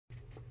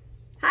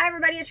Hi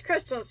everybody, it's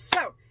Crystal.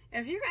 So,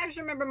 if you guys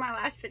remember my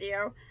last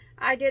video,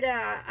 I did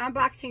a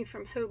unboxing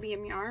from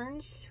Hobium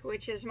Yarns,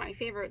 which is my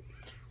favorite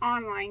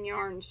online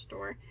yarn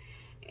store.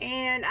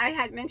 And I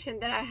had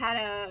mentioned that I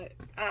had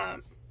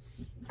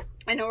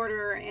an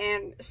order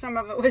and some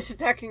of it was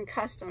stuck in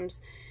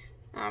customs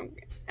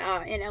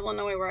in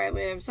Illinois where I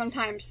live.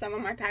 Sometimes some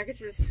of my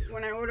packages,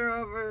 when I order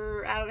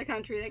over out of the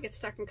country, they get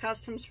stuck in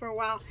customs for a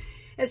while.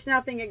 It's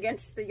nothing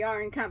against the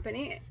yarn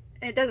company.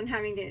 It doesn't have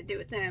anything to do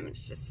with them.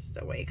 It's just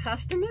the way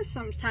custom is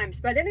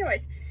sometimes. But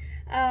anyways,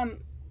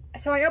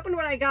 so I opened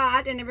what I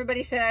got, and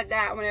everybody said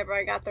that whenever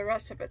I got the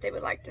rest of it, they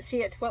would like to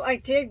see it. Well, I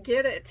did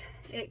get it.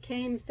 It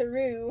came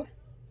through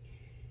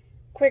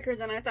quicker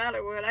than I thought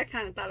it would. I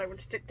kind of thought it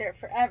would stick there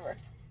forever.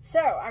 So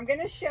I'm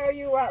going to show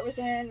you what was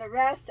in the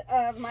rest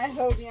of my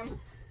Hobium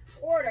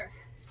order.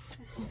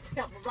 A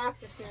couple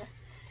boxes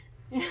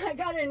here. I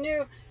got a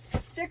new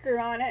sticker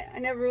on it. I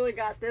never really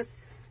got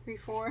this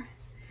before.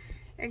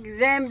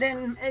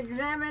 Examined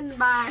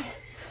by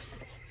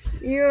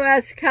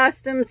U.S.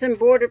 Customs and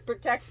Border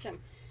Protection.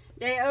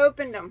 They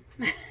opened them.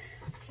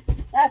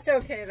 That's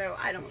okay though.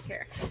 I don't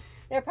care.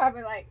 They're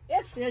probably like,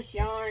 it's this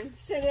yarn.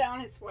 Send it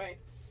on its way.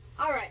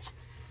 Alright.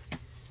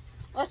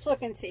 Let's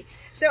look and see.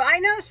 So I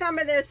know some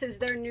of this is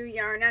their new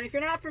yarn. Now if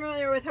you're not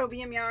familiar with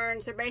Hobium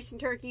Yarns, they're based in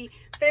Turkey.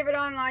 Favorite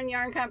online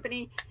yarn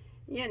company.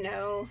 You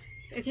know.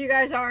 If you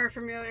guys are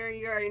familiar,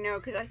 you already know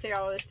because I say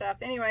all this stuff.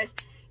 Anyways.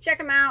 Check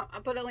them out.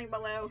 I'll put a link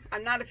below.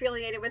 I'm not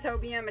affiliated with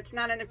Hobium. It's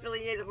not an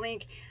affiliated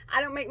link.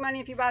 I don't make money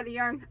if you buy the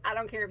yarn. I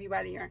don't care if you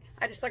buy the yarn.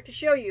 I just like to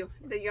show you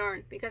the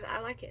yarn because I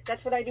like it.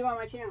 That's what I do on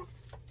my channel.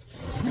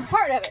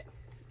 Part of it.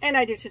 And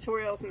I do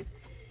tutorials and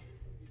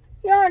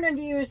yarn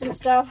reviews and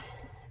stuff.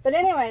 But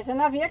anyways,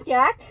 enough yik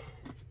yak.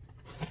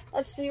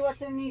 Let's see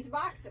what's in these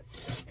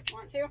boxes.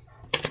 Want to?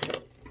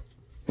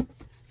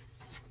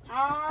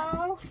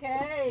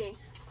 Okay.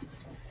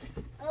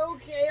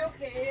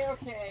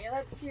 Okay.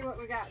 Let's see what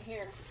we got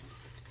here.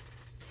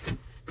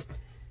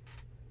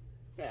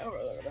 Yeah, over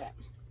a little bit.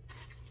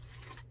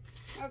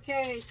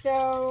 Okay,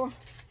 so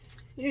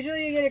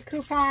usually you get a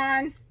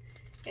coupon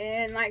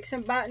and like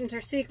some buttons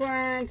or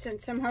sequins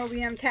and some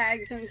Hobium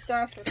tags and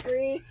stuff for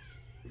free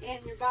in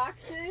your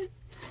boxes.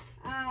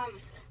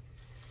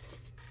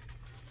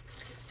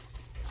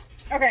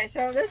 Okay,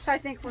 so this I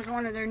think was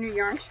one of their new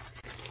yarns.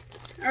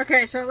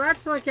 Okay, so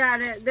let's look at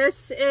it.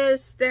 This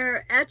is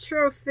their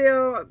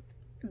Etrofil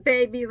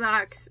Baby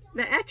Luxe.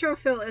 The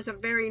Etrofil is a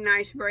very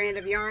nice brand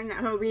of yarn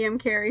that Hobium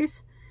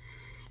carries.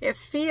 It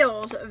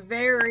feels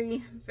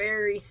very,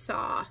 very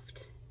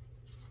soft.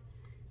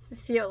 The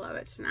feel of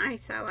it's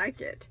nice. I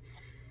like it.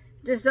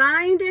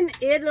 Designed in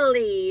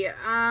Italy,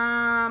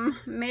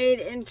 made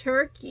in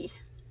Turkey.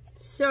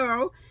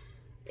 So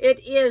it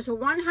is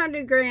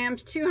 100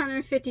 grams,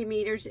 250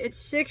 meters. It's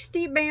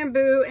 60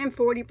 bamboo and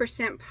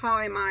 40%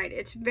 polyamide.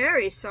 It's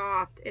very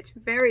soft. It's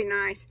very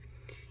nice.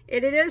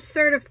 It is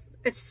certified.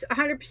 It's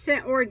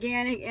 100%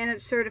 organic and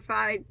it's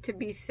certified to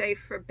be safe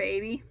for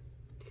baby.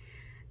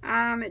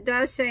 It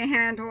does say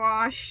hand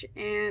wash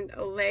and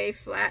lay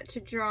flat to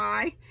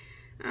dry.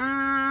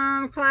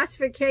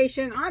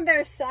 Classification on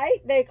their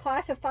site, they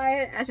classify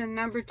it as a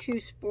number 2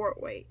 sport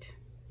weight.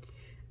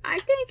 I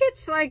think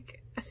it's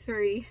like a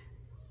 3.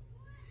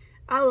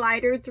 A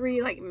lighter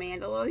 3, like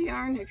mandala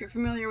yarn, if you're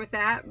familiar with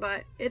that,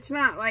 but it's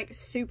not like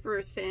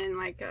super thin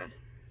like a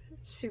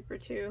super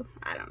 2.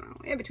 I don't know,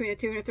 in between a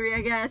 2 and a 3, I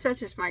guess.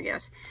 That's just my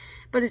guess.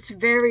 But it's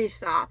very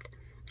soft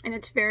and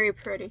it's very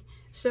pretty.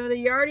 So the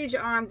yardage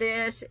on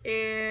this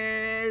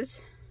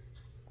is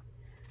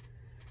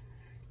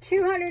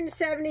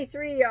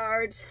 273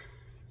 yards.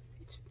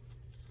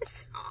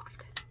 It's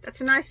soft. That's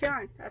a nice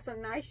yarn. That's a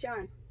nice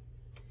yarn.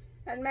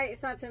 That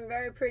makes something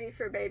very pretty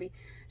for a baby.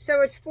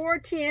 So it's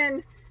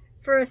 $4.10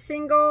 for a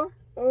single,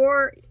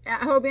 or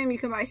at Hobium you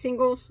can buy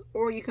singles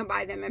or you can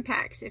buy them in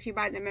packs. If you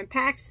buy them in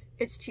packs,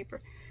 it's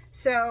cheaper.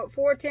 So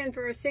 $4.10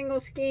 for a single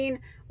skein,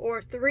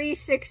 or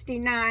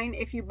 $3.69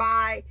 if you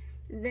buy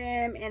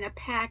them in a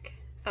pack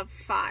of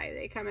 5.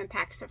 They come in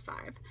packs of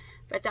 5.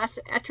 But that's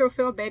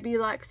Etrofil Baby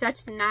Luxe.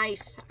 That's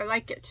nice. I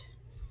like it.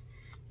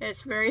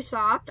 It's very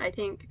soft. I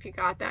think if you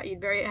got that, you'd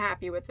be very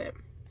happy with it.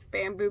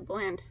 Bamboo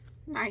blend.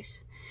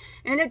 Nice.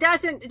 And it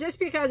doesn't, just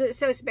because it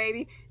says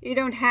baby, you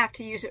don't have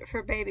to use it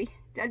for baby.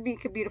 That'd be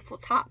a beautiful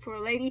top for a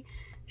lady.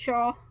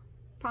 Shawl,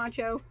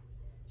 poncho,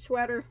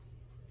 sweater,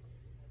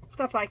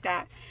 stuff like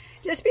that.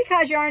 Just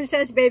because yarn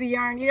says baby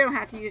yarn, you don't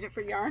have to use it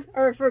for yarn,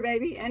 or for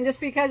baby. And just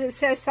because it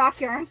says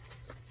sock yarn,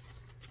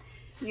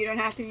 you don't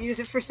have to use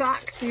it for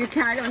socks. You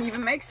kind of don't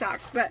even make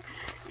socks, but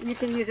you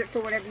can use it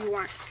for whatever you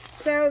want.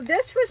 So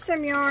this was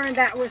some yarn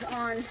that was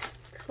on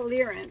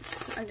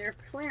clearance, under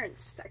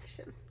clearance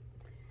section.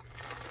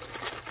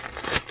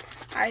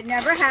 I'd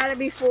never had it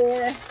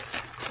before.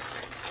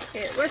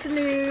 It was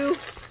new,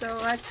 so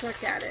let's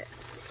look at it.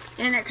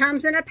 And it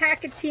comes in a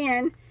pack of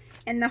 10,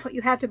 and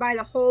you have to buy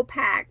the whole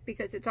pack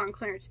because it's on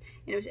clearance.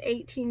 And it was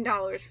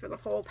 $18 for the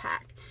whole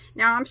pack.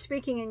 Now I'm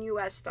speaking in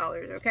US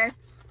dollars, okay?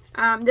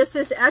 This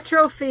is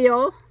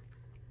Etrofil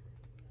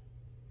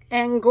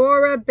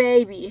Angora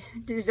Baby,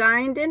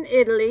 designed in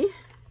Italy,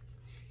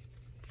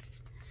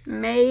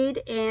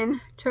 made in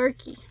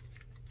Turkey.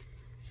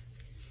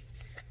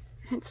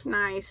 It's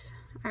nice.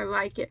 I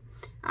like it.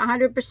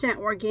 100%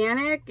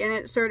 organic, and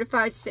it's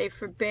certified safe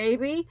for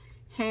baby.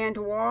 Hand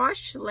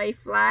wash, lay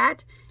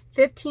flat.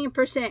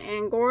 15%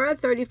 Angora,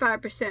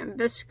 35%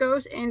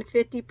 viscose, and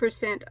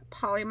 50%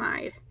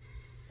 polyamide.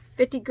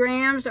 50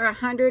 grams or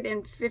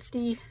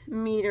 150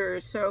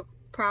 meters, so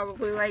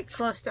probably like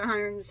close to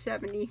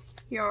 170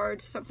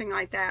 yards, something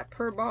like that,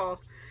 per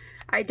ball.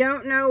 I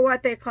don't know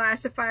what they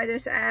classify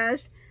this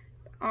as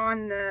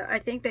on the, I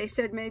think they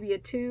said maybe a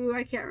 2,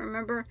 I can't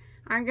remember.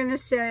 I'm going to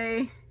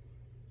say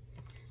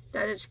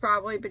that it's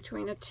probably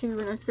between a 2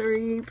 and a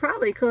 3,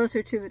 probably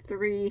closer to a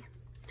 3.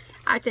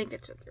 I think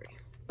it's a 3.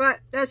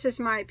 But that's just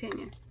my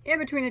opinion. In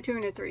between a 2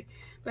 and a 3.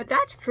 But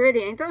that's pretty.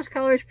 Ain't those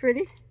colors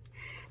pretty?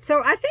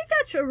 So I think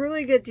that's a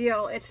really good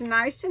deal. It's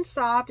nice and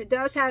soft. It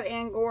does have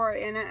Angora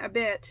in it a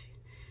bit,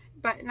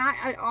 but not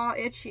at all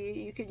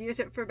itchy. You could use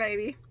it for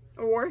baby,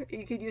 or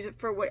you could use it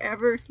for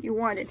whatever you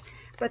wanted.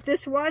 But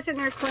this was in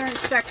their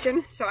clearance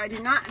section, so I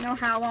do not know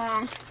how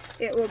long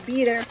it will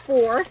be there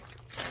for.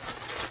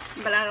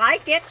 But I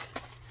like it.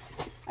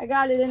 I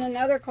got it in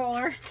another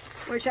color,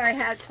 which I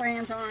had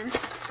plans on.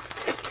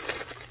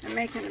 I'm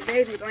making a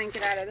baby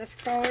blanket out of this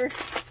color.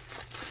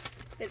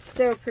 It's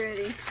so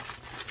pretty.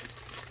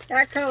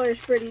 That color is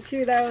pretty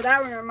too, though.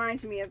 That one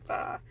reminds me of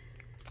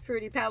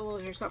Fruity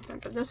Pebbles or something,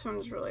 but this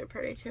one's really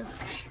pretty too.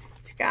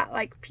 It's got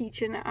like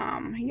peach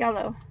and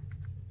yellow.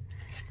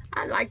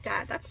 I like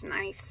that. That's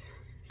nice.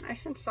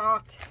 Nice and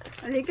soft.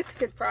 I think it's a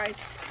good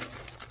price.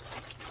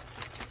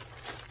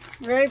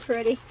 Very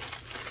pretty.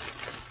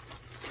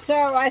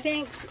 So I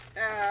think,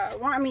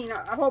 well, I mean,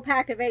 a whole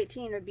pack of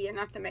 18 would be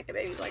enough to make a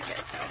baby blanket.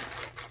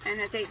 So, and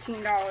it's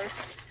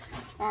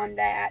 $18 on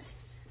that.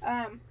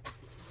 Let me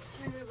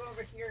move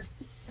over here.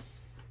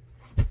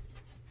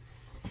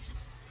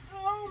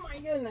 Oh my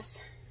goodness.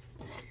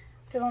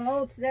 Feeling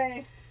old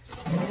today.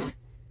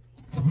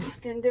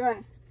 Been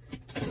doing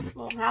a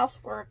little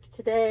housework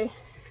today.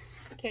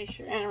 In case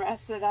you're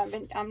interested,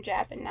 I'm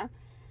japping now.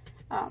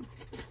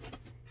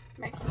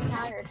 Makes me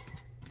tired.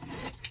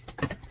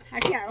 I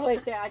can't really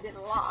say I did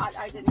a lot.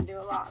 I didn't do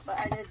a lot, but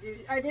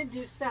I did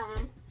do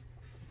some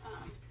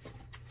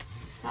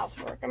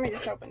housework. Let me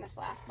just open this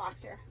last box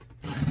here.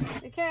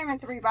 It came in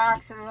 3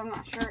 boxes. I'm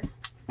not sure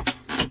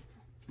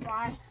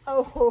why.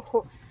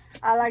 Oh,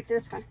 I like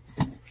this one.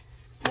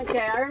 Okay,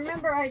 I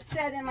remember I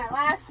said in my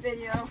last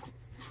video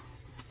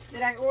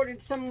that I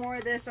ordered some more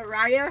of this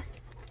Araya.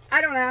 I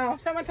don't know.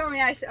 Someone told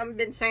me I've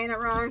been saying it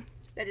wrong,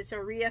 that it's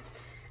Araya.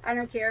 I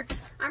don't care.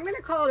 I'm going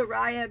to call it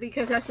Araya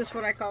because that's just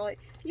what I call it.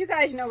 You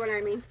guys know what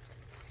I mean.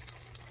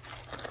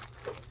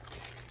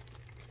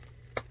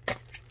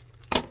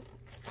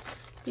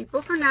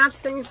 People pronounce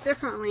things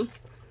differently.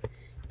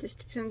 Just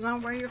depends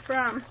on where you're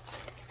from.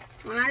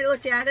 When I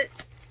look at it,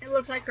 it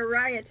looks like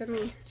Araya to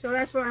me. So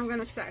that's what I'm going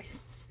to say.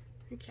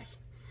 Okay.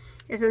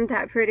 Isn't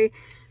that pretty?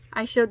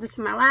 I showed this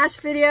in my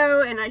last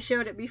video, and I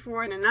showed it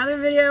before in another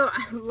video.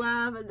 I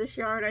love this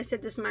yarn. I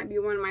said this might be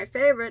one of my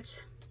favorites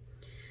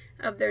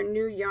of their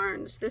new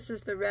yarns. This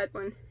is the red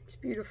one. It's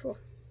beautiful.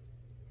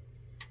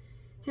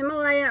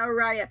 Himalaya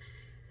Araya.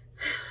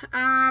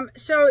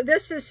 So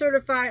this is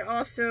certified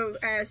also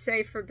as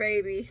safe for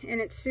baby, and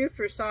it's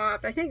super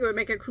soft. I think it would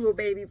make a cool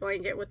baby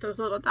blanket with those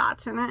little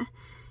dots in it.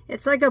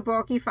 It's like a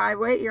bulky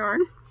 5-weight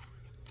yarn.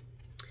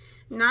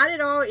 Not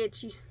at all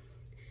itchy.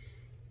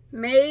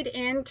 Made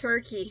in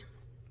Turkey.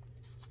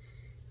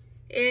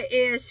 It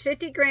is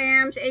 50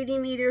 grams, 80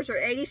 meters, or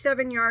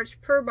 87 yards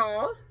per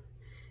ball.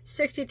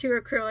 62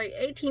 acrylic,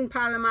 18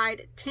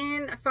 polyamide,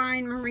 10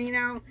 fine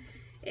merino,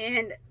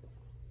 and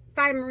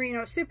 5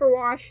 merino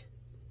superwash,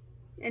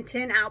 and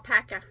 10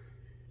 alpaca.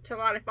 It's a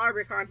lot of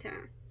fiber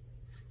content.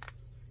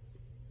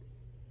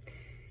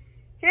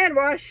 Hand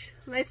wash,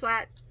 lay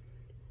flat.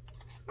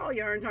 All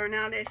yarns are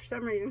nowadays for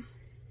some reason.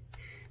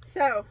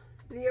 So,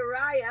 the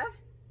Araya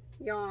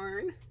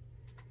yarn,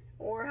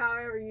 or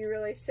however you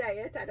really say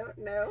it, I don't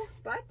know,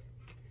 but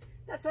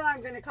that's what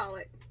I'm going to call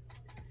it.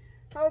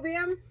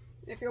 Hobium.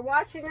 If you're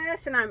watching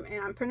this and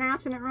I'm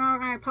pronouncing it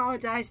wrong, I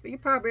apologize, but you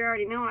probably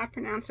already know I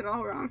pronounce it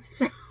all wrong,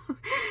 so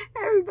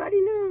everybody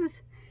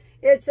knows.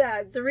 It's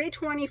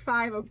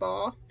 $3.25 a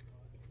ball,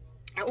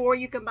 or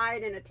you can buy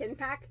it in a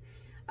 10-pack.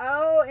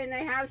 Oh, and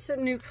they have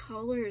some new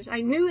colors.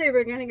 I knew they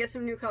were going to get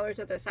some new colors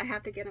with this. I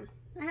have to get them.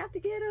 I have to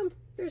get them.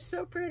 They're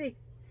so pretty.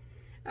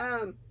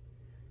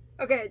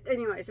 Okay,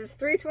 anyways, it's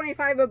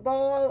 $3.25 a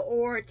ball,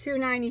 or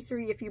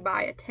 $2.93 if you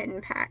buy a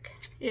 10-pack.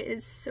 It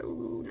is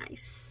so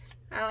nice.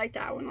 I like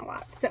that one a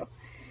lot. So,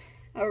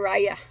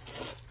 Araya.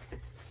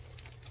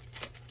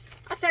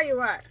 I'll tell you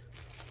what,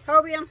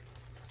 Hobium,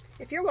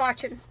 if you're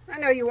watching, I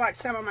know you watch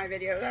some of my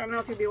videos. I don't know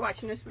if you'll be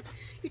watching this one.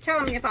 You tell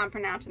me if I'm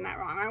pronouncing that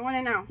wrong. I want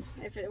to know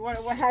if it,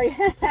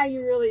 how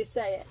you really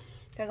say it,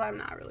 because I'm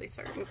not really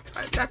certain.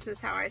 But that's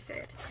just how I say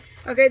it.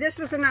 Okay, this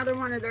was another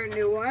one of their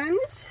new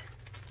ones.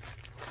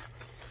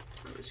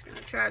 I'm just gonna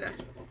try to.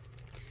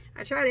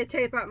 I try to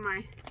tape up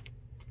my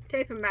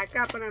tape them back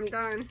up when I'm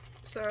done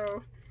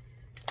so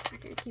I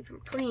can keep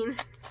them clean.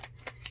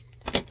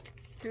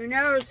 Who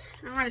knows?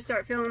 I want to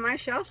start filling my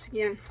shelves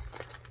again.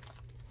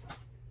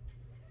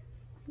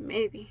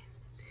 Maybe.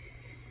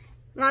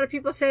 A lot of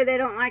people say they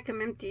don't like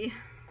them empty.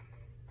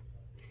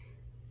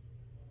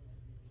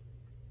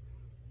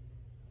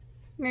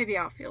 Maybe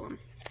I'll fill them.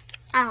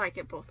 I like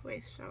it both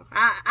ways, so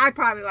I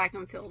probably like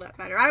them filled up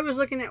better. I was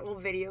looking at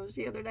little videos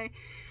the other day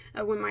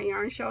when my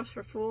yarn shelves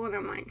were full, and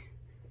I'm like,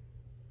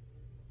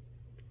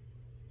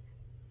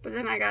 but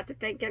then I got to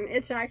thinking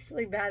it's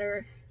actually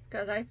better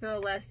because I feel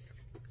less,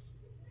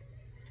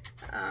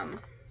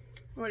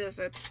 what is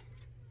it,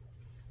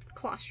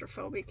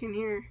 claustrophobic in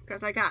here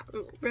because I got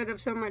rid of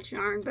so much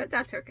yarn, but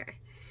that's okay.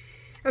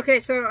 Okay,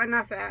 so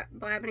enough of that.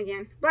 Blabbing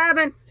again.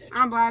 Blabbing!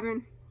 I'm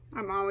blabbing.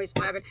 I'm always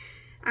blabbing.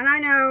 And I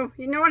know,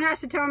 no one has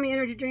to tell me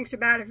energy drinks are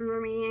bad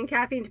for me and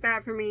caffeine's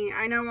bad for me.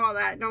 I know all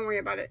that. Don't worry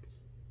about it.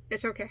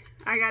 It's okay.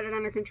 I got it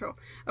under control.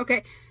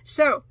 Okay,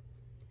 so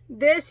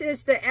this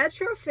is the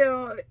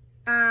Etrofil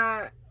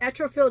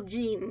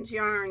Jeans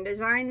yarn,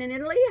 designed in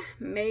Italy,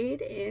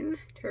 made in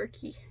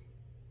Turkey.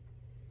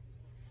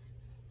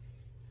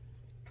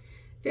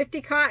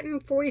 50 cotton,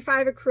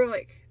 45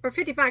 acrylic, or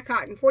 55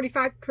 cotton,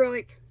 45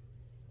 acrylic.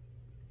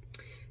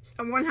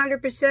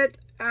 100%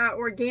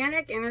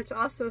 organic, and it's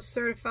also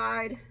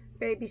certified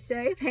baby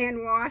safe,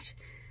 hand wash,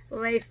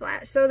 lay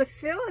flat. So the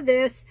feel of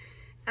this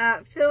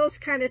feels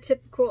kind of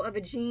typical of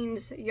a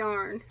jeans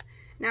yarn.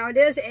 Now it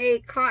is a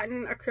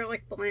cotton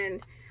acrylic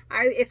blend.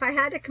 If I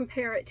had to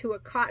compare it to a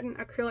cotton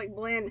acrylic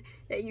blend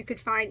that you could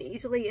find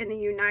easily in the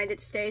United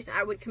States,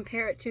 I would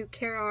compare it to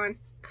Caron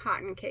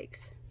cotton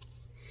cakes.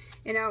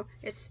 You know,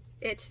 it's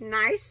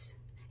nice.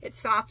 It's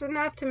soft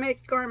enough to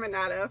make a garment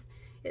out of.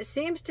 It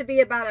seems to be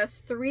about a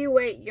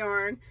 3-weight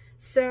yarn,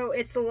 so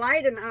it's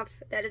light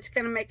enough that it's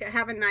going to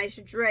have a nice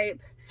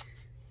drape,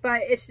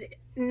 but it's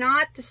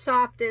not the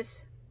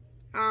softest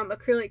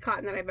acrylic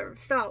cotton that I've ever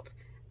felt,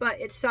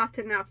 but it's soft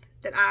enough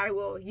that I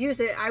will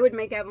use it. I would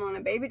make Evelyn a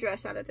baby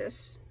dress out of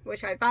this,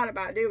 which I thought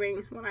about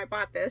doing when I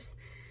bought this.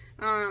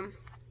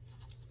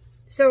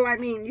 So, I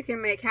mean, you can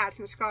make hats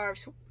and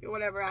scarves,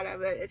 whatever out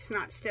of it. It's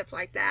not stiff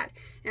like that.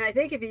 And I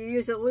think if you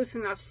use a loose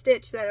enough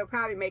stitch, that'll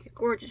probably make a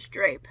gorgeous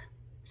drape.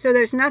 So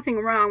there's nothing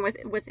wrong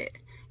with it.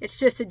 It's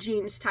just a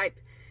jeans type.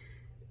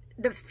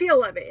 The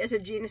feel of it is a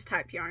jeans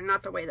type yarn,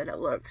 not the way that it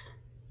looks.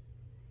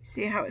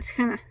 See how it's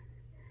kind of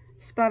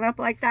spun up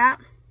like that?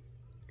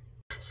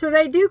 So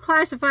they do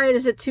classify it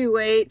as a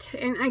 2-weight.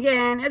 And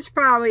again, it's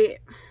probably,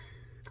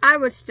 I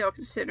would still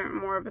consider it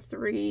more of a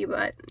 3,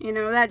 but you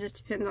know, that just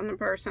depends on the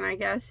person, I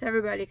guess.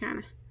 Everybody kind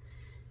of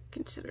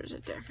considers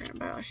it different,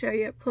 but I'll show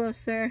you up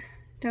close there.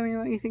 Tell me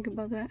what you think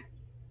about that.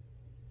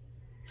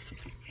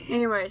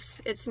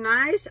 Anyways, it's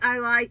nice. I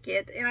like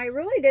it. And I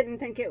really didn't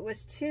think it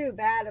was too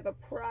bad of a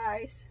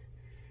price.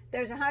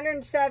 There's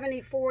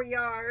 174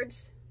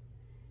 yards.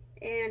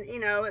 And, you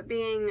know, it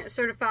being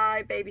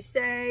certified baby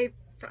safe,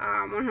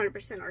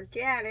 100%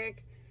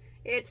 organic.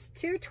 It's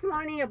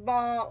 $2.20 a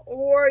ball,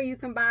 or you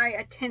can buy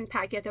a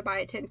 10-pack. You have to buy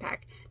a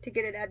 10-pack to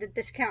get it at the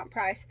discount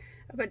price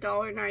of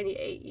 $1.98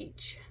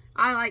 each.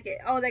 I like it.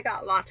 Oh, they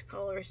got lots of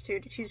colors, too,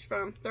 to choose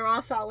from. They're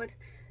all solid,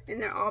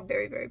 and they're all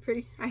very, very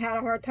pretty. I had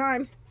a hard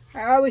time.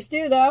 I always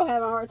do, though,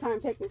 have a hard time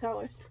picking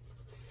colors.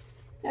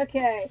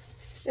 Okay,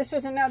 this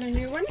was another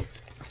new one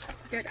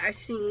that I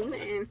seen,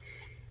 and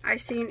I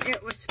seen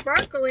it was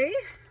sparkly.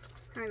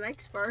 I like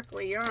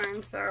sparkly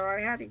yarn, so I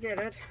had to get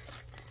it.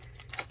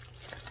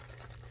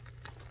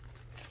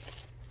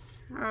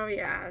 Oh,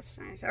 yeah, that's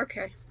nice.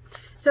 Okay,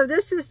 so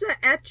this is the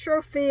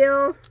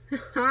Etrofil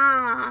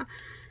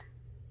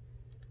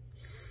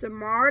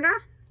Smyrna.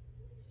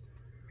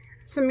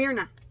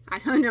 I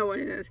don't know what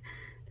it is.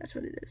 That's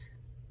what it is.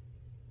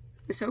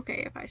 It's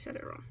okay if I said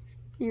it wrong.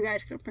 You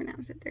guys can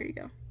pronounce it. There you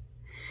go.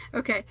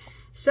 Okay,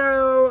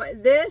 so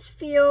this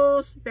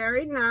feels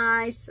very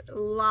nice,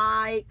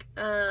 like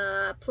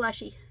a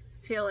plushy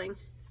feeling.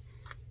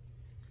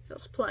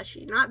 Feels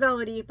plushy. Not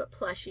velvety, but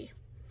plushy.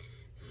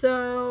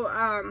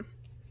 So,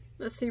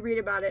 let's see, read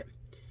about it.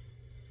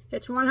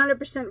 It's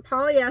 100%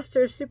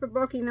 polyester, super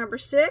bulky number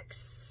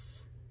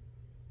 6.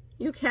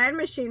 You can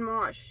machine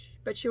wash,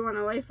 but you want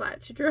to lay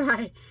flat to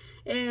dry.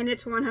 And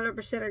it's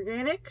 100%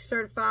 organic,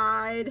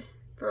 certified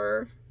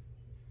for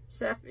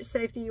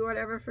safety,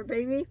 whatever, for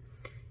baby.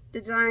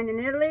 Designed in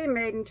Italy,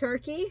 made in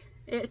Turkey.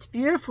 It's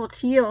beautiful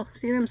teal.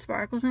 See them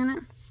sparkles in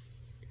it?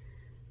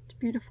 It's a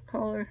beautiful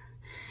color.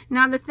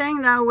 Now the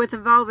thing though with the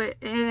velvet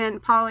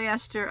and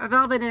polyester,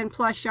 velvet and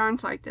plush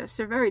yarns like this,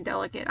 they're very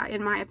delicate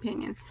in my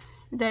opinion.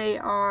 They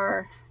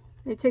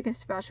take a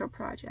special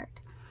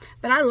project.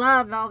 But I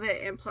love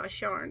velvet and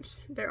plush yarns.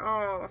 They're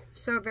all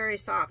so very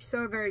soft,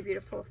 so very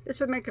beautiful. This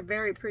would make a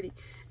very pretty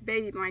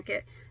baby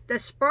blanket. The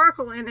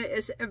sparkle in it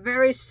is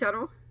very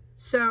subtle,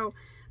 so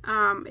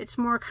it's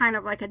more kind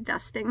of like a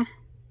dusting.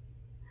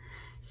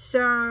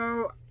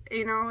 So,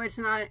 you know, it's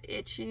not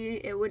itchy.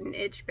 It wouldn't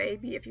itch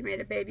baby if you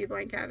made a baby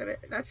blanket out of it.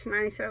 That's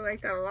nice. I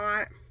like that a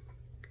lot.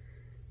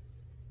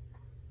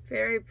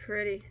 Very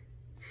pretty.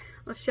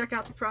 Let's check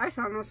out the price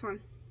on this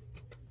one.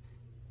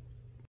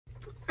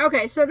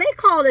 Okay, so they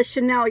call it a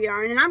Chanel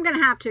yarn, and I'm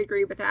gonna have to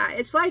agree with that.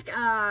 It's like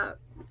a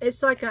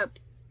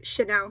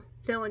Chanel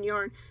fill-in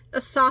yarn,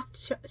 a soft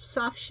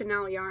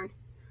Chanel yarn,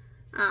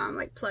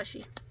 like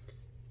plushy.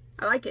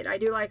 I like it. I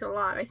do like it a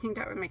lot. I think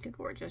that would make a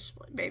gorgeous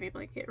baby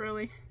blanket,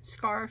 really.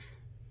 Scarf,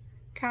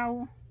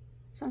 cowl,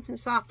 something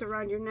soft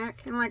around your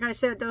neck. And like I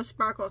said, those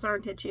sparkles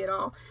aren't itchy at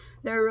all.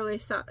 They're really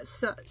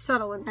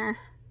subtle in there,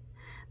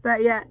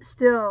 but yet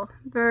still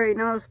very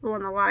noticeable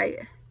in the light.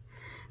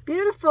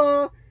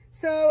 Beautiful.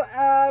 So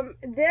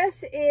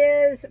this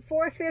is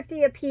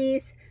 $4.50 a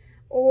piece,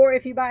 or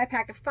if you buy a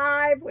pack of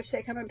 5, which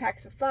they come in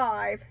packs of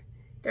 5,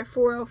 they're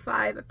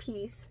 $4.05 a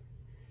piece.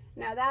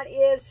 Now that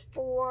is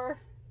for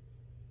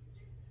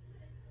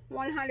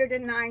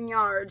 109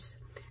 yards.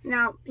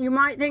 Now you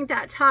might think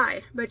that's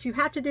high, but you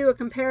have to do a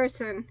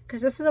comparison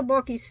because this is a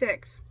bulky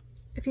 6.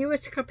 If you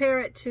was to compare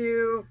it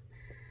to,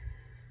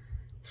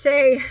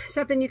 say,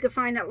 something you could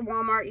find at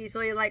Walmart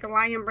easily, like a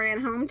Lion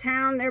Brand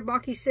Hometown, their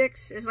bulky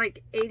 6 is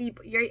like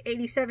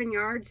 87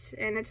 yards,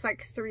 and it's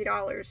like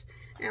 $3.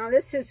 Now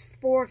this is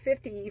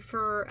 $4.50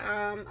 for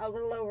a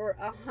little over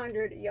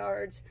 100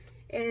 yards,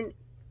 and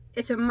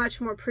it's a much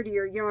more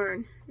prettier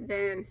yarn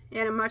and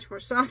a much more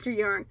softer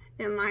yarn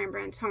than Lion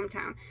Brand's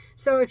Hometown.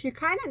 So if you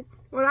kind of,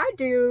 what I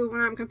do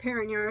when I'm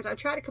comparing yarns, I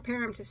try to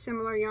compare them to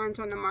similar yarns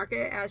on the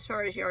market as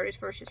far as yardage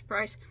versus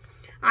price.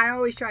 I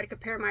always try to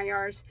compare my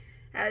yarns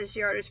as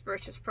yardage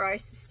versus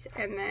price,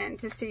 and then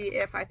to see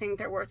if I think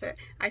they're worth it.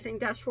 I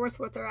think that's worth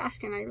what they're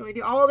asking. I really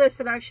do. All this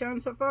that I've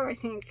shown so far, I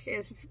think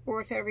is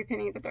worth every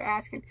penny that they're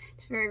asking.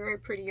 It's very, very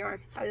pretty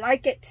yarn. I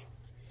like it.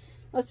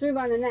 Let's move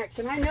on to the next.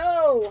 And I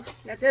know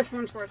that this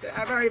one's worth it.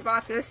 I've already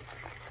bought this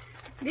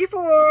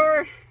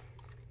before.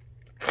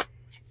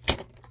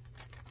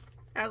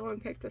 Evelyn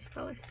picked this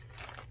color.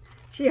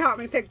 She helped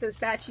me pick this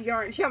batch of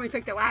yarn. She helped me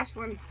pick the last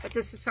one, but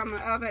this is some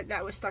of it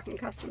that was stuck in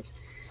customs.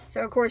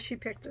 So, of course, she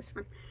picked this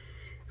one.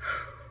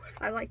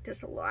 I like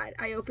this a lot.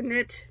 I opened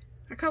it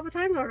a couple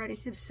times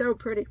already. It's so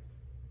pretty.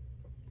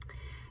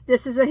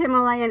 This is a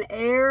Himalayan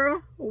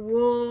Air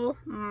Wool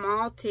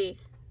Multi.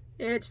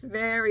 It's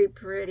very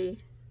pretty.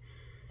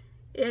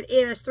 It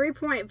is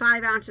 3.5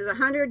 ounces,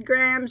 100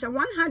 grams,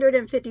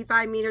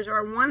 155 meters,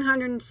 or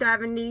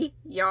 170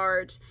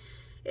 yards.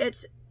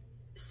 It's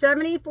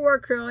 74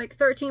 acrylic,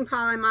 13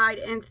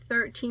 polyamide, and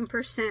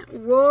 13%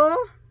 wool.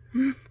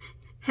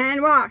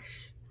 Hand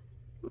wash.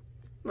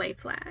 Lay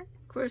flat.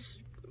 Of course,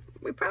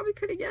 we probably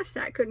could have guessed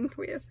that, couldn't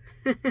we have?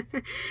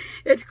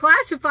 It's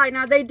classified.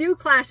 Now, they do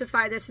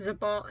classify this as a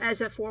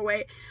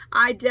 4-weight.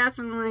 I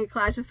definitely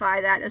classify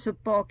that as a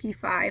bulky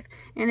 5.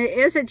 And it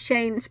is a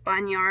chain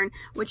spun yarn,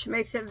 which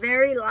makes it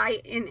very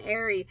light and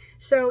airy.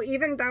 So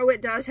even though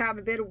it does have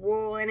a bit of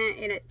wool in it,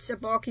 and it's a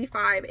bulky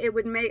 5, it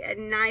would make a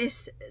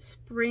nice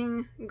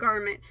spring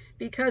garment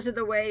because of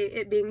the way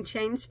it being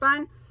chain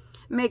spun.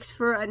 Makes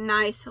for a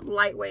nice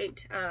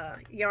lightweight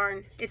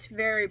yarn. It's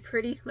very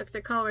pretty. Look at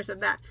the colors of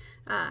that.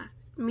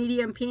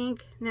 Medium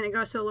pink, and then it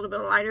goes to a little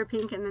bit lighter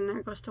pink, and then there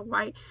it goes to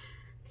white.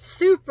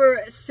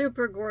 Super,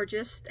 super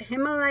gorgeous. The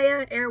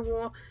Himalaya Air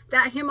Wool.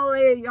 That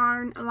Himalaya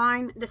yarn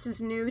line, this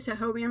is new to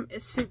Hobium.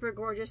 It's super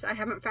gorgeous. I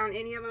haven't found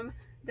any of them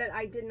that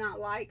I did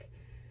not like.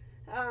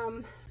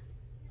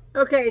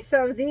 Okay,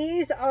 so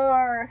these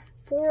are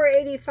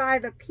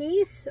 $4.85 a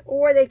piece,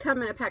 or they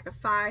come in a pack of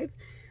 5,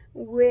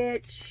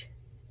 which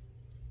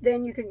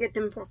then you can get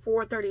them for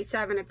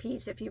 $4.37 a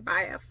piece if you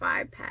buy a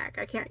 5-pack.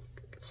 I can't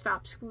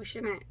stop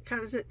squishing it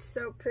because it's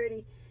so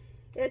pretty.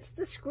 It's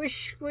the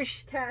squish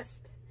squish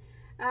test.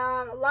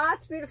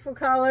 Lots of beautiful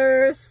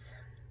colors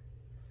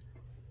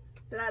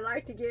that I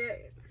like to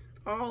get.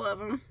 All of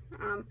them.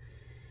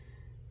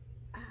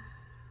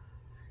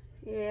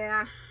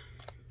 Yeah,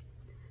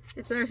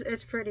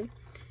 it's pretty.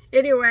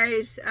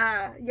 Anyways,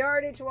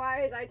 yardage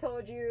wise, I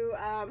told you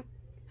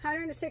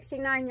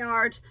 169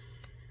 yards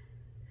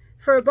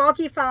for a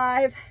bulky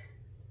 5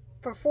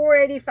 for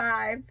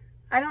 $4.85.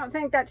 I don't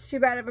think that's too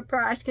bad of a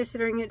price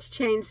considering it's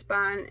chain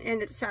spun,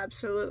 and it's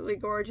absolutely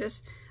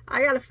gorgeous.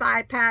 I got a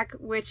 5-pack,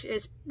 which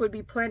would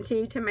be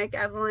plenty to make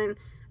Evelyn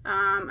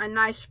a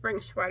nice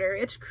spring sweater.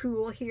 It's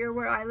cool here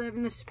where I live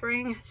in the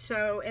spring,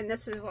 so, and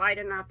this is light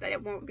enough that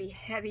it won't be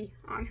heavy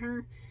on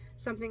her.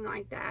 Something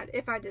like that,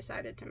 if I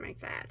decided to make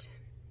that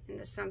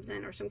into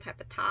something or some type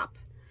of top.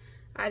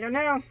 I don't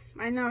know.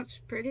 I know it's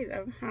pretty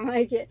though. I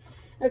like it.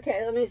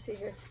 Okay, let me see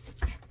here.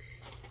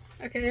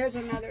 Okay, here's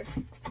another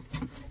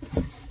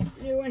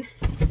new one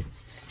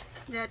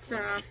that's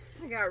I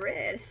got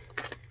red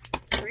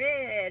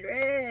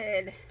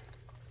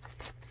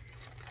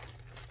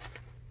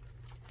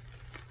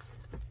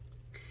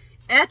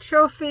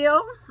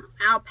Atrophiel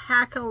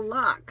Alpaca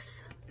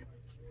Luxe.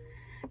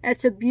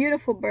 It's a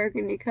beautiful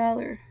burgundy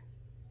color,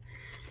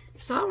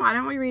 so why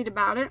don't we read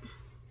about it?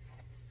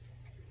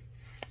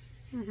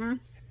 You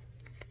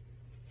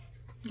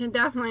can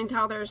definitely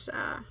tell there's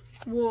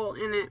wool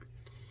in it.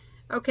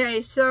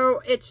 Okay,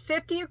 so it's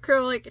 50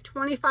 acrylic,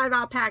 25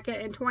 alpaca,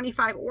 and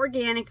 25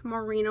 organic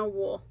merino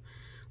wool.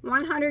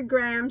 100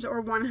 grams or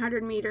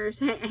 100 meters.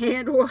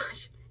 Hand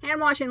wash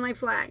and lay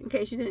flat, in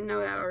case you didn't know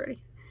that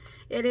already.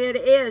 It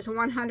is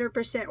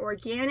 100%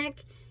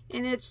 organic,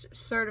 and it's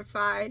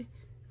certified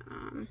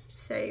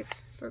safe.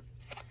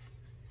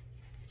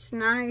 It's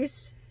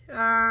nice.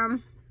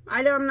 I'm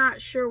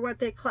not sure what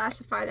they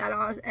classify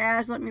that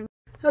as. Let me.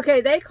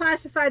 Okay, they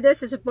classify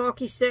this as a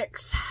bulky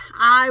 6.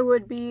 I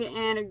would be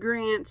in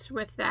agreement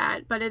with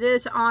that, but it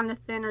is on the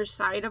thinner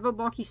side of a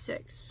bulky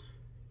 6.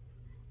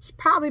 It's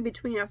probably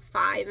between a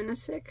 5 and a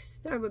 6.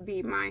 That would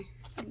be my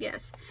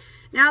guess.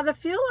 Now, the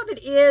feel of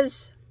it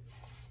is,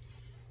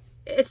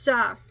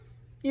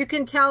 you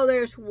can tell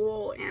there's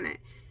wool in it.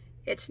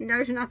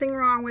 There's nothing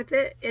wrong with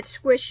it. It's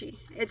squishy.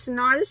 It's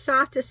not as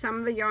soft as some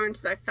of the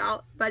yarns that I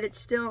felt, but it's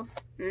still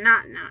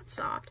not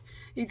soft.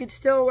 You could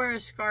still wear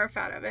a scarf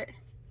out of it.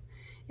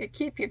 It'd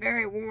keep you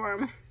very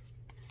warm.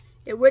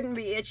 It wouldn't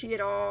be itchy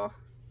at all.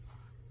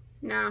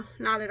 No,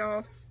 not at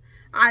all.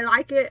 I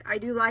like it. I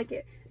do like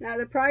it. Now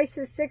the price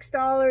is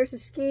 $6 a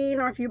skein,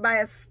 or if you buy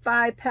a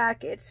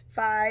 5-pack, it's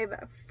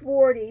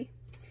 $5.40.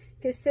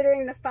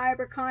 Considering the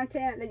fiber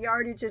content, the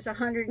yardage is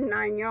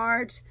 109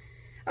 yards.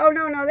 Oh,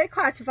 no, they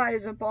classify it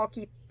as a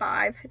bulky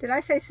 5. Did I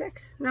say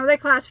 6? No, they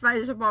classify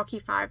it as a bulky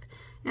 5.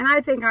 And I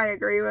think I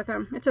agree with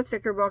them. It's a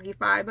thicker bulky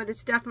 5, but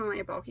it's definitely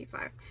a bulky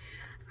 5.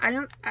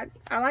 I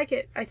like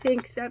it. I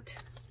think that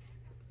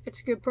it's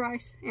a good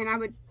price,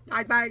 and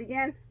I'd buy it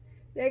again.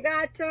 They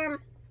got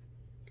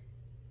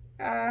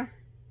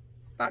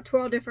about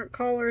 12 different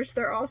colors.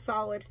 They're all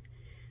solid,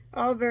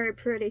 all very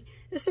pretty.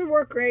 This would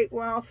work great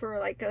well for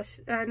like a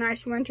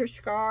nice winter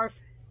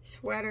scarf,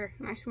 sweater,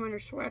 nice winter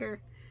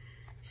sweater,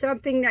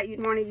 something that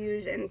you'd want to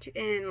use in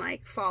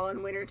like fall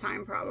and winter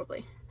time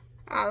probably.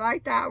 I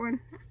like that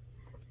one.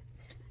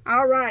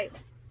 All right,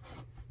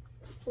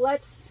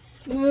 let's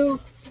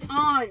move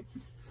on.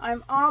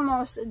 I'm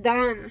almost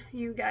done.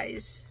 You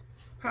guys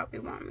probably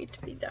want me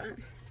to be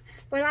done,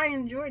 but I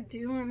enjoy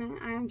doing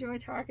it. I enjoy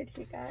talking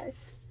to you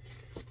guys.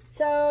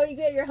 So you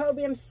get your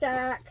Hobium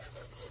sack.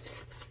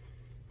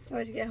 What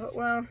did you get?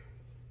 Well,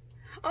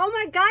 oh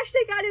my gosh,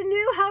 they got a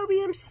new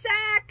Hobium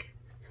sack.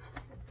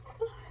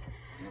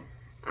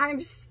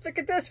 Look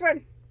at this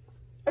one.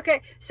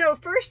 Okay, so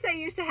first they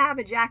used to have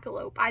a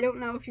jackalope. I don't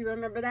know if you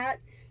remember that.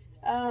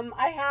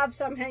 I have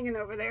some hanging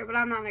over there, but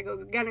I'm not gonna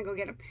go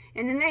get them.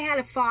 And then they had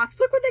a fox.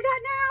 Look what they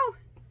got now.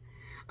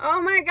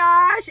 Oh my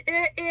gosh,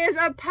 it is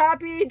a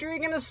puppy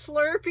drinking a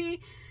Slurpee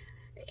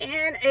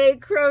and a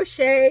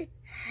crochet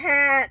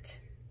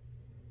hat.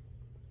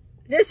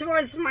 This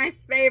one's my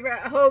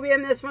favorite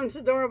Hobium. This one's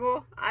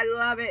adorable. I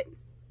love it.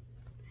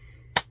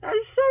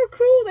 That's so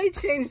cool. They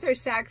changed their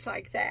sacks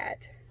like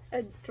that.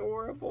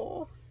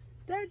 Adorable.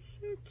 That's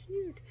so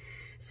cute.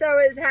 So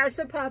it has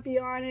a puppy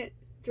on it,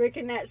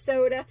 drinking that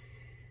soda.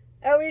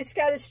 Oh, he's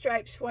got a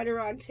striped sweater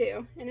on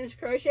too, and his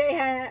crochet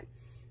hat.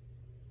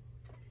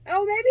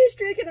 Oh, maybe he's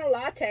drinking a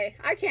latte.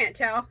 I can't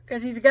tell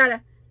because he's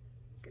got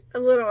a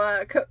little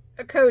a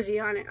cozy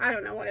on it. I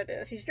don't know what it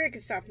is. He's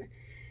drinking something.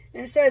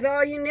 And it says,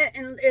 all you knit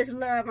is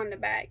love on the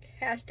back.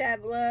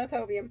 Hashtag love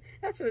Hobium.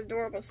 That's an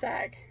adorable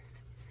sack.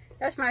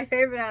 That's my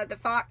favorite out of the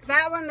fox.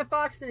 That one, the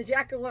fox and the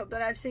jackalope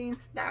that I've seen,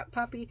 that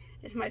puppy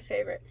is my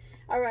favorite.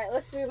 All right,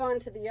 let's move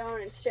on to the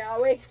yarns,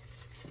 shall we?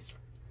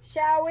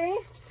 Shall we?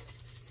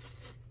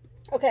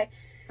 Okay,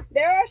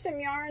 there are some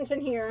yarns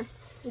in here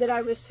that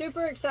I was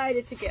super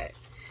excited to get.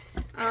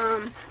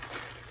 And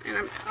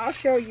I'll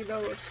show you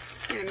those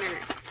in a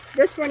minute.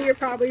 This one you're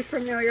probably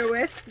familiar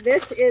with.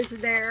 This is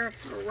their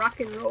rock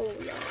and roll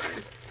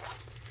yarn.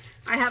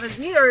 I have a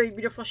very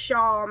beautiful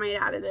shawl made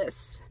out of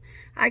this.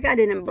 I got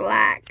it in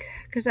black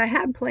because I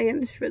had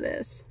plans for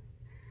this.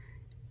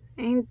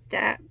 Ain't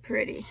that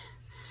pretty?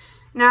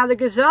 Now the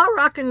Gazelle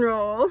Rock and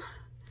Roll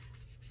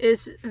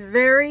is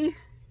very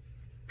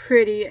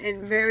pretty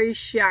and very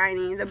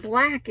shiny. The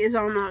black is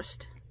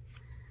almost,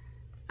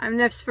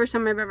 that's the first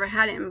time I've ever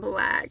had it in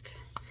black.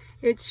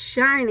 It's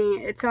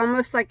shiny. It's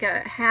almost like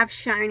a half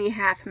shiny,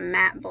 half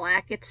matte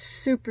black. It's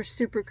super,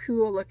 super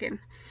cool looking.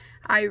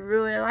 I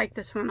really like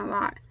this one a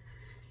lot.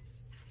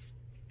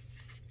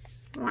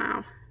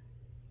 Wow.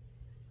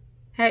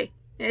 Hey,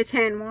 it's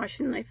hand washed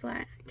and lay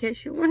flat, in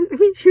case you're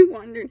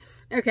wondering.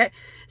 Okay,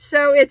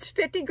 so it's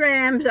 50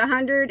 grams,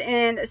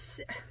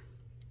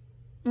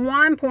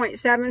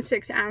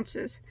 1.76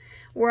 ounces,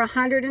 or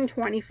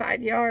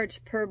 125 yards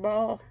per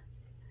ball.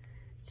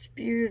 It's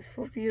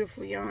beautiful,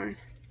 beautiful yarn.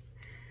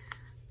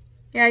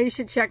 Yeah, you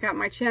should check out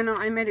my channel.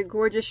 I made a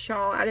gorgeous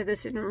shawl out of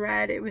this in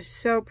red. It was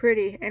so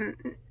pretty.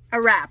 And a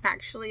wrap,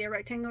 actually, a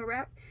rectangle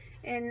wrap.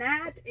 And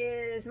that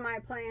is my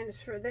plans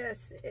for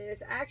this,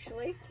 is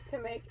actually to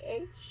make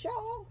a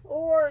shawl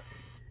or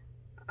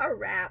a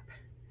wrap.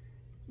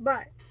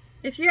 But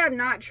if you have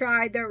not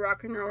tried their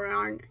rock and roll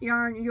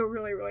yarn, you'll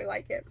really, really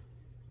like it.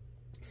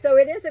 So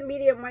it is a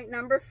medium weight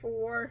number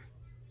 4.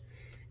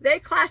 They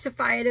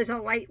classify it as a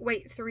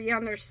lightweight 3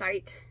 on their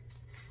site.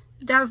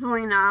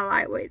 Definitely not a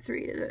lightweight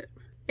 3 to it.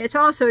 It's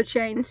also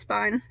chain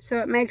spun, so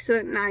it makes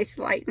it nice,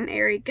 light, and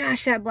airy.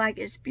 Gosh, that black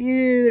is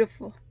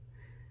beautiful.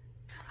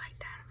 I like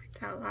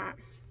that a lot.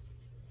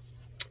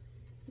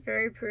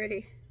 Very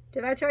pretty.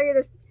 Did I tell you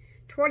this?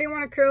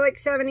 21 acrylic,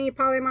 7E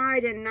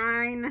polyamide, and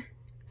 9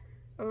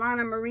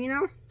 Lana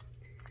Merino.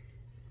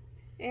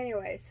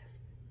 Anyways,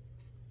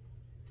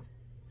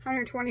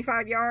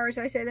 125 yards.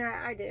 I say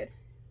that? I did.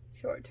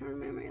 Short-term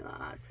memory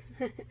loss.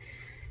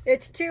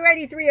 It's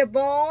 $2.83 a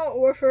ball,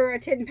 or for a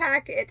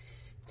 10-pack,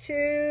 it's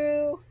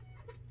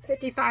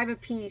 $2.55 a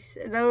piece.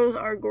 Those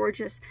are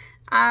gorgeous.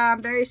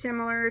 Very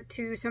similar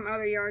to some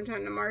other yarns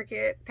on the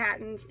market,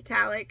 Patton's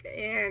Metallic,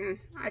 and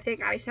I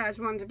think Ice has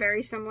ones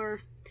very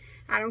similar.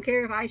 I don't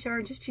care if Ice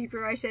yarns is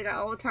cheaper. I say that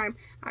all the time.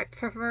 I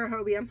prefer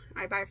Hobium.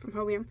 I buy from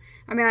Hobium.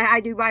 I mean,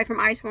 I do buy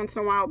from Ice once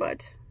in a while,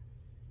 but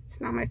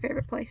it's not my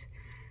favorite place.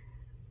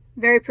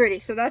 Very pretty.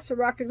 So that's the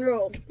rock and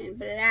roll in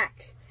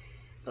black.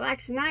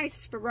 Black's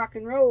nice for rock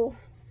and roll.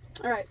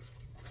 Alright.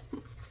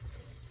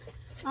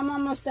 I'm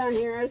almost done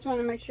here. I just want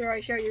to make sure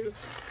I show you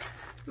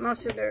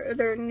most of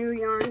their new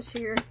yarns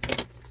here.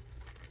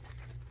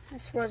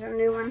 This was a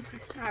new one,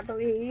 I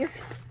believe.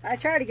 I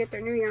try to get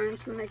their new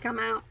yarns when they come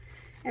out.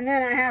 And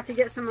then I have to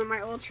get some of my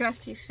old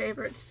trusty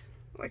favorites,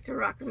 like the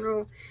rock and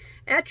roll.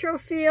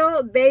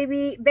 Atrophiel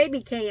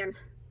Baby Can.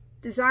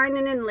 Designed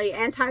in Italy.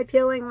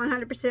 Anti-peeling,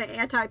 100%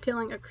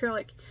 anti-peeling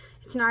acrylic.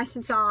 It's nice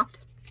and soft.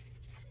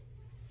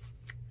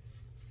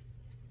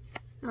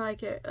 I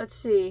like it. Let's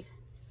see.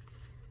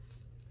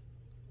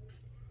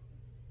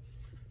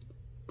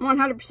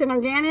 100%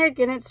 organic,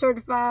 and it's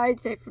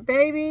certified safe for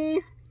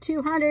baby.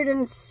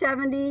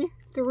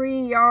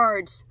 273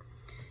 yards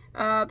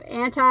of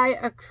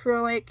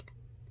anti-peeling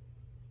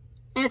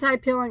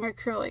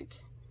acrylic.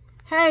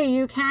 Hey,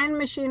 you can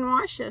machine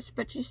wash this,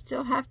 but you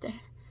still have to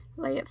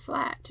lay it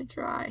flat to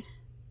dry.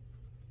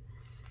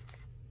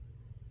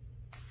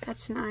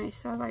 That's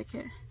nice. I like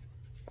it.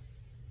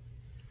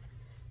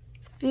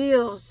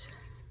 Feels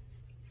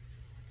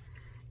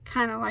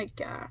kind of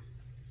like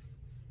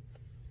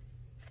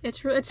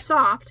it's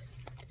soft.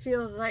 It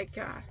feels like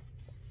I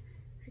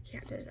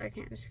can't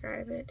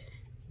describe it.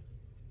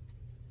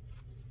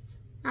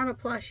 Not a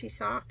plushy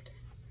soft,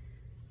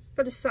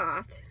 but a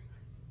soft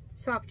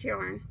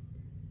yarn.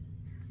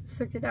 Let's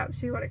look it up,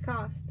 see what it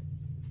costs.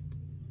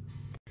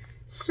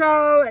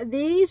 So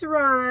these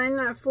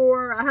run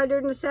for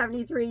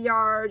 173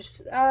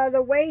 yards.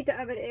 The weight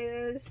of it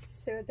is,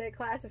 so they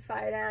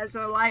classify it as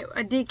a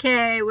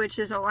DK, which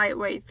is a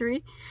lightweight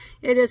 3.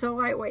 It is a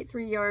lightweight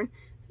 3 yarn.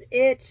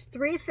 It's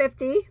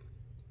 $3.50,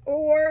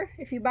 or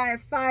if you buy a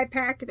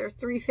 5-pack, they're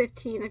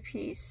 $3.15 a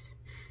piece.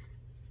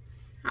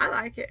 I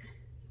like it.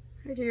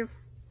 I do.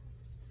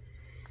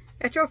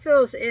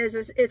 Atrophiel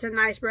it's a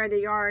nice brand of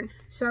yarn.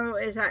 So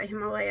is that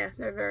Himalaya.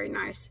 They're very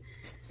nice.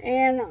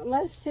 And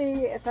let's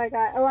see if I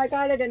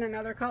got it in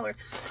another color.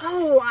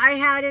 Oh, I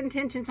had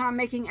intentions on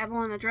making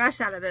Evelyn a dress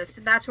out of this.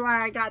 That's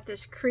why I got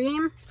this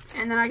cream,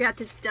 and then I got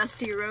this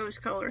dusty rose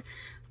color.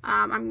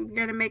 I'm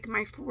going to make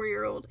my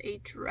 4-year-old a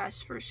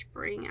dress for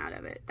spring out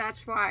of it.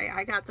 That's why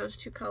I got those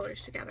two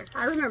colors together.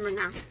 I remember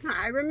now.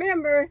 I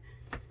remember.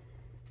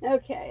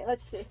 Okay,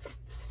 let's see.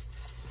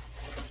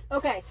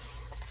 Okay,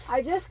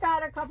 I just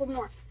got a couple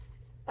more.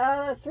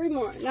 3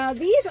 more. Now,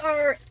 these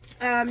are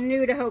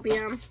new to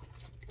Hobium.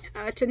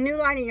 It's a new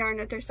line of yarn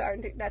that they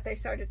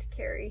started to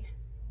carry.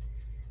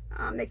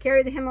 They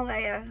carry the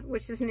Himalaya,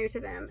 which is new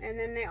to them, and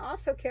then they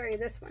also carry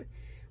this one,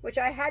 which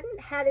I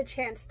hadn't had a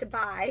chance to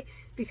buy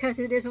because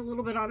it is a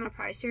little bit on the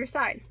pricier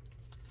side.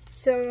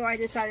 So I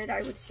decided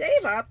I would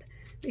save up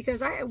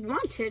because I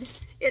wanted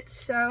it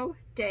so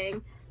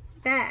dang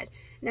bad.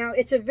 Now,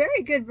 it's a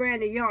very good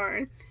brand of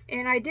yarn,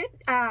 and I did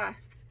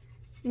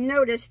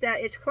notice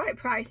that it's quite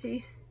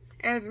pricey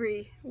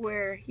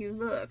everywhere you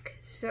look.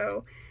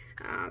 So,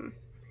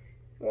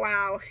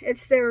 wow,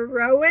 it's the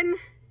Rowan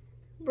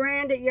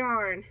brand of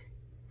yarn.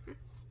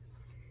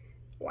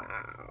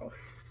 Wow.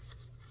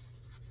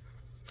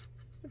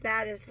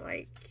 That is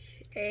like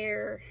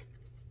air.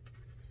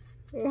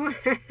 Wow.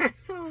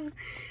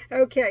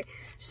 Okay,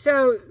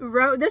 so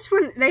this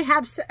one, they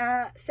have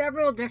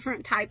several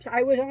different types.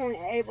 I was only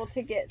able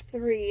to get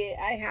 3.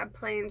 I have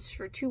plans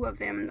for 2 of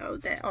them though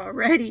that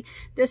already.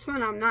 This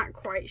one, I'm not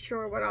quite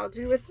sure what I'll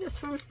do with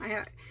this one.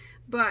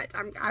 But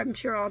I'm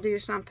sure I'll do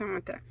something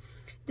with it.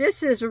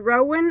 This is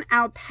Rowan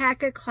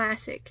Alpaca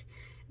Classic,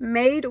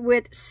 made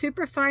with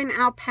superfine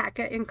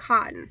alpaca and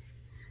cotton.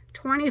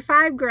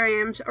 25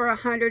 grams or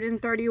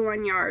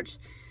 131 yards.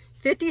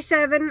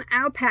 57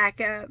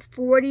 alpaca,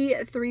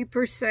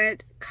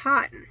 43%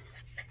 cotton.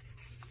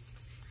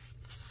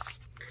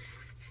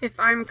 If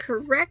I'm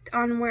correct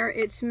on where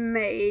it's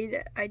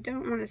made, I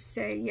don't want to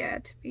say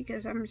yet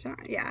because I'm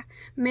sorry. Yeah,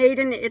 made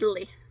in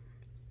Italy.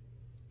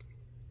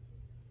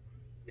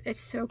 It's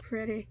so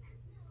pretty.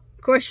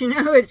 Of course, you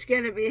know it's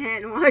going to be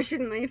hand washed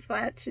and lay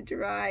flat to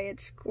dry.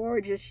 It's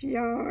gorgeous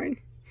yarn.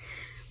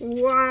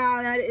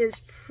 Wow, that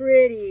is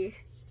pretty.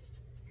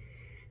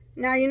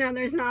 Now, you know,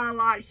 there's not a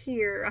lot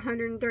here.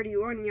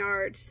 131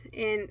 yards.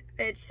 And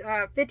it's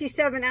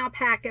 57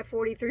 alpaca,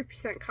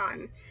 43%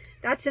 cotton.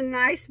 That's a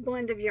nice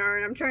blend of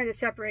yarn. I'm trying to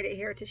separate it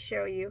here to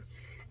show you.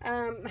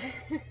 What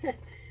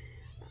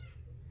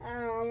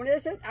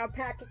is it?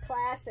 Alpaca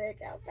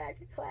Classic.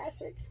 Alpaca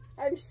Classic.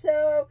 I'm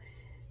so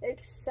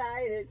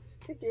excited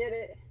to get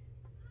it.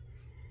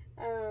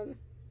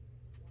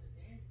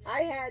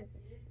 I had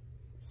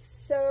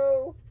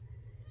such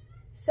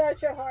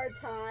a hard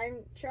time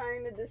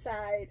trying to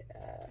decide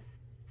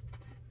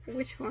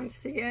which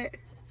ones to get.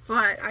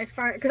 But I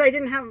find, because I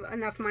didn't have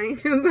enough money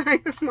to buy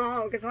them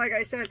all, because like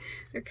I said,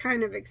 they're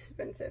kind of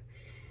expensive.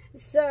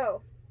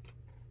 So,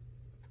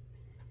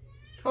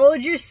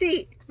 hold your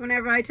seat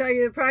whenever I tell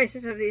you the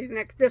prices of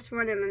this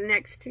one and the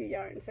next two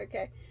yarns,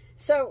 okay?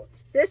 So,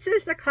 this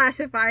is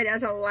classified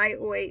as a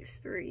lightweight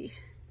 3.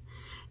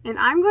 And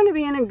I'm going to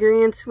be in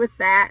agreement with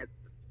that.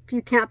 If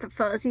you count the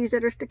fuzzies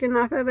that are sticking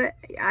off of it,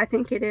 I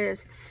think it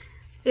is.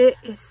 It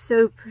is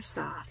super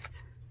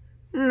soft.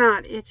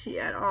 Not itchy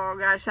at all,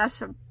 gosh.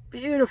 That's a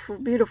beautiful,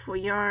 beautiful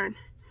yarn.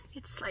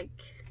 It's like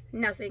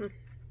nothing.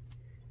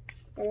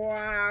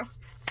 Wow.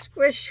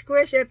 Squish,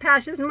 squish. It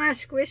passes my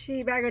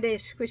squishy Bagoday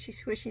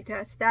squishy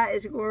test. That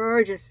is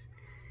gorgeous.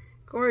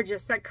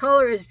 Gorgeous. That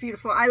color is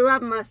beautiful. I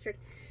love mustard.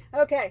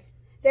 Okay.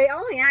 They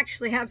only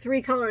actually have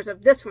 3 colors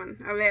of this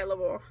one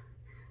available.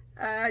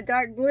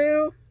 Dark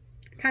blue,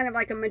 kind of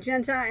like a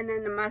magenta, and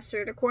then the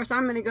mustard. Of course,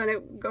 I'm going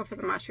to go for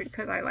the mustard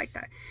because I like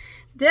that.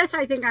 This,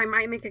 I think I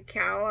might make a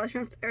cowl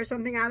or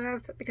something out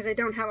of, because I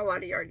don't have a lot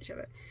of yardage of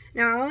it.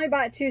 Now, I only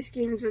bought 2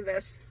 skeins of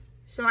this.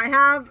 So I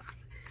have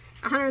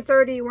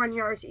 131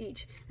 yards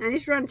each. And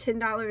these run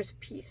 $10 a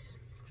piece.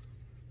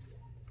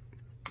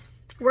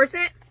 Worth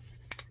it?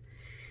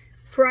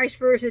 Price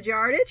versus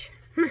yardage?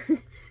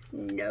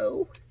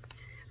 No.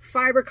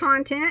 Fiber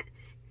content?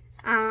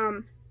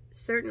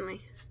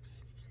 Certainly.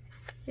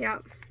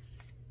 Yep.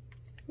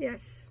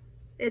 Yes.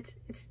 It's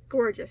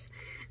gorgeous.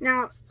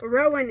 Now,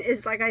 Rowan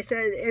is, like I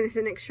said, it's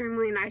an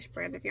extremely nice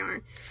brand of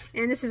yarn.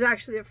 And this is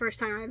actually the first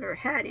time I've ever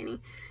had any.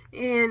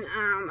 And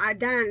I've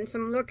done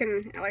some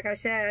looking, like I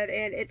said,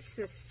 and it's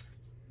just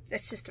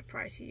a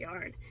pricey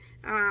yarn.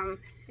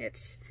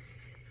 It's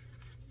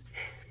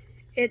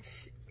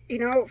you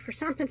know, for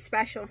something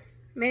special.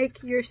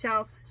 Make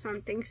yourself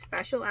something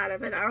special out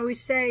of it. I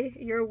always say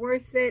you're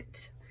worth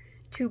it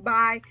to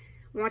buy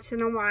once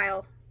in a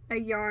while a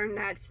yarn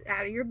that's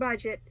out of your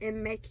budget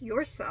and make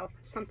yourself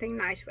something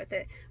nice with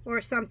it, or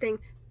something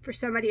for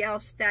somebody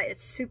else that is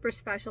super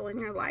special in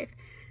your life.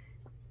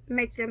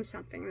 Make them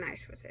something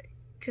nice with it,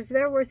 because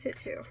they're worth it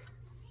too.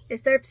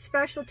 If they're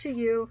special to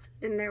you,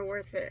 then they're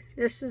worth it.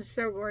 This is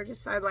so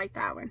gorgeous. I like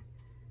that one.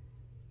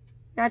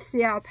 That's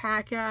the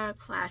alpaca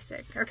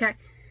classic. Okay,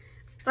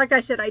 like I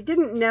said, I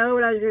didn't know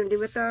what I was going to do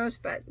with those,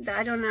 but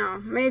I don't know.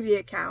 Maybe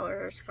a cowl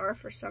or a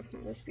scarf or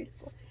something. That's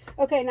beautiful.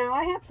 Okay, now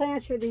I have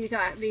plans for these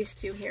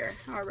two here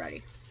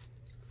already.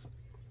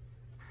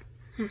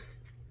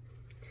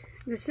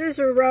 This is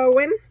a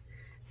Rowan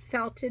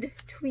felted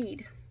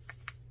tweed.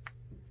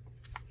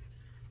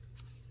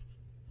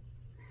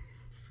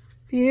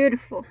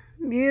 Beautiful,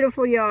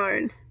 beautiful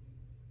yarn.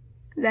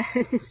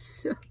 That is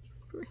so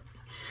pretty.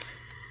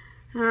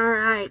 All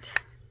right,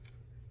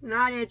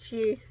 not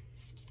itchy.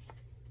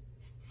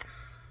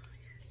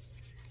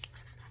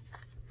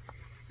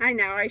 I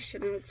know I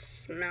shouldn't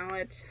smell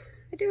it.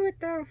 I do it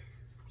though.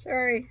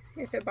 Sorry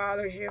if it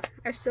bothers you.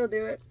 I still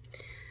do it.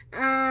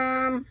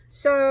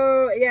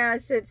 So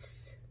yes,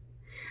 it's,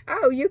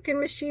 oh, you can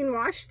machine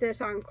wash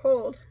this on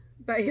cold,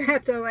 but you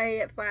have to lay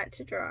it flat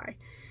to dry.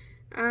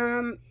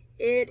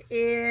 It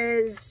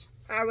is,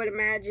 I would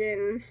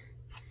imagine,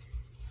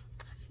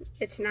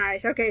 it's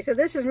nice. Okay, so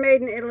this is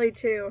made in Italy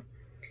too.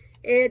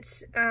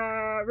 It's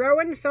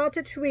Rowan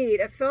felted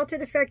tweed, a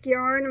felted effect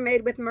yarn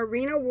made with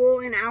merino wool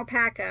and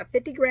alpaca,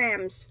 50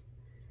 grams.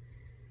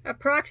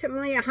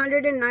 Approximately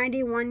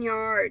 191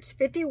 yards,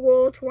 50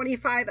 wool,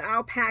 25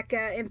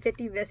 alpaca, and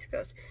 50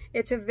 viscose.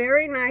 It's a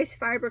very nice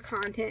fiber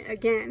content,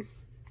 again.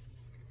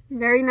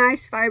 Very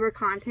nice fiber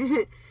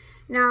content.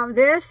 Now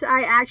this,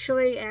 I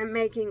actually am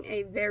making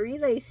a very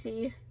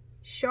lacy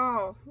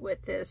shawl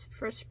with this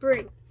for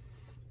spring.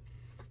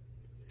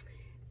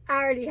 I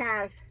already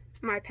have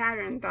my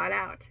pattern thought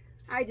out.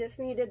 I just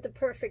needed the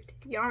perfect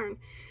yarn.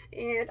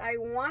 And I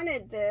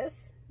wanted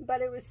this,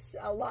 but it was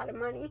a lot of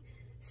money.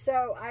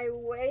 So I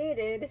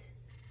waited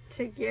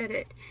to get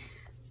it.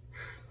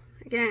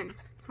 Again,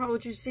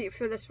 hold your seat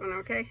for this one,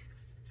 okay?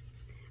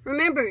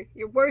 Remember,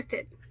 you're worth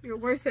it. You're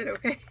worth it,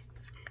 okay?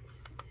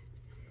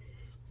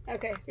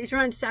 Okay, these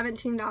run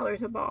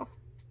 $17 a ball.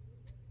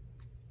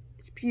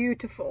 It's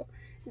beautiful.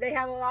 They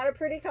have a lot of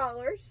pretty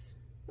colors.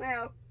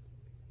 Well,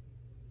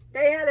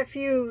 they had a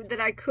few that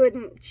I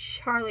couldn't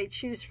hardly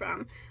choose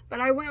from,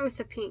 but I went with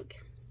the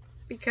pink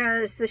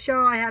because the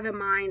shawl I have in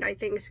mind, I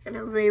think, is going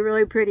to be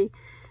really pretty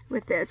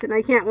with this, and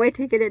I can't wait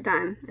to get it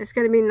done. It's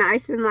going to be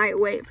nice and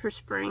lightweight for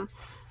spring.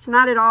 It's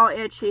not at all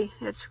itchy.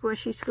 It's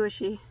squishy,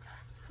 squishy.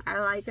 I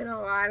like it a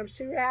lot. I'm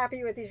super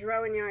happy with these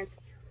Rowan yarns.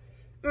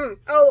 Oh,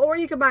 or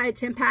you could buy a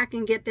 10-pack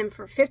and get them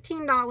for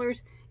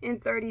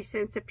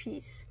 $15.30 a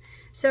piece.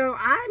 So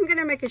I'm going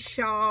to make a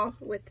shawl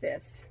with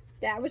this.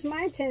 That was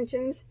my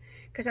intentions,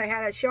 because I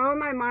had a shawl in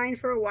my mind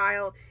for a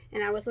while,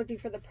 and I was looking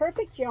for the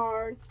perfect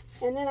yarn,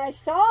 and then I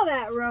saw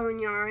that Rowan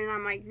yarn, and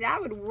I'm like, that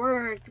would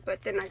work,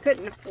 but then I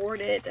couldn't afford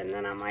it, and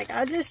then I'm like,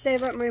 I'll just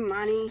save up my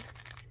money,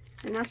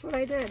 and that's what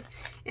I did.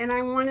 And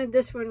I wanted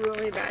this one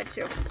really bad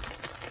too.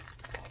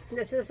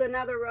 This is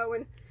another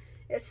Rowan.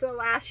 It's the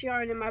last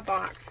yarn in my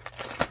box.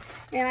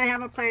 And I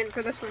have a plan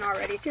for this one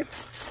already too.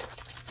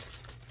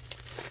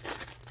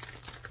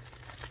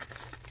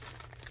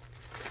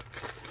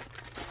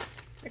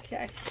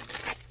 Okay.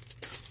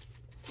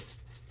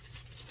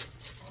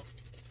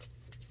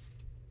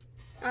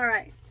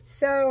 Alright,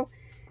 so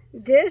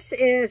this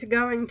is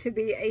going to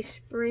be a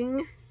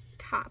spring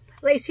top,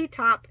 lacy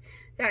top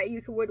that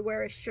you would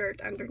wear a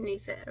shirt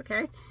underneath it,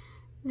 okay?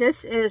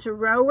 This is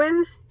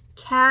Rowan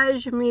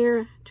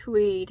cashmere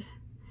tweed,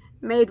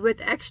 made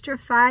with extra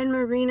fine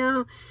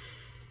merino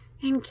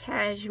and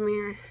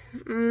cashmere.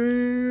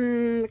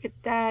 Look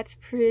at that, it's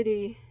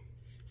pretty.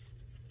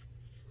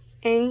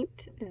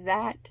 Ain't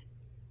that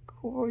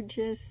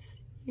gorgeous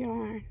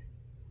yarn?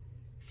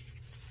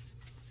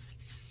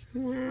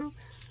 Wow,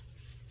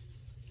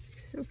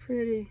 so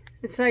pretty.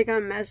 It's like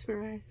I'm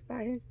mesmerized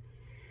by it.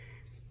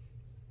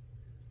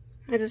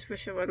 I just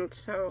wish it wasn't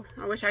so.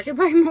 I wish I could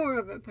buy more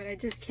of it, but I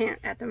just can't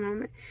at the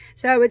moment.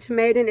 So it's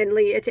made in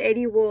Italy. It's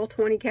 80 wool,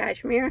 20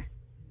 cashmere,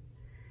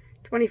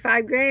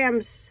 25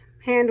 grams,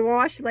 hand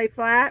wash, lay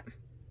flat,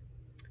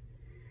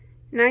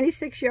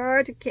 96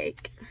 yards of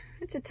cake.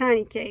 It's a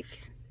tiny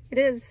cake. It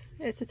is.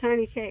 It's a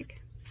tiny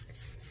cake.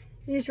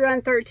 These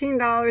run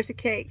 $13 a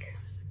cake.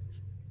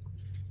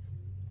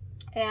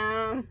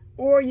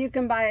 Or you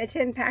can buy a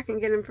 10-pack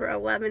and get them for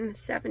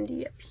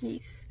 $11.70 a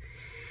piece.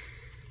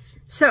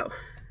 So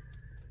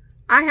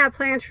I have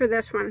plans for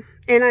this one,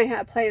 and I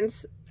have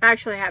plans,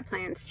 actually I have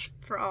plans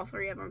for all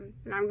three of them,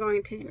 and I'm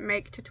going to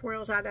make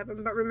tutorials out of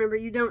them. But remember,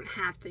 you don't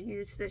have to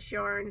use this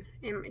yarn,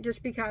 and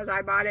just because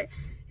I bought it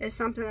is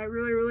something I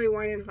really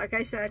wanted, like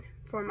I said,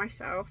 for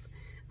myself,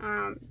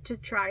 to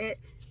try it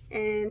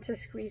and to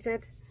squeeze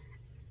it.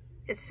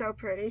 It's so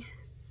pretty.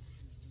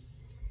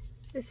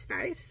 It's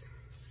nice.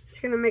 It's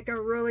gonna make a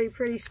really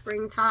pretty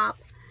spring top.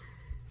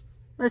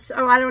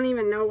 Oh, I don't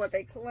even know what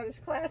it's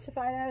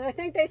classified as. I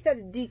think they said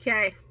a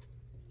DK,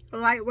 a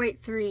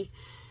lightweight 3,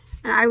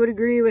 and I would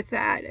agree with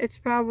that. It's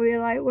probably a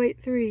lightweight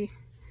 3.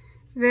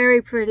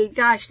 Very pretty.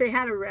 Gosh, they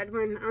had a red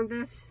one on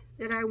this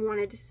that I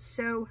wanted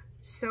so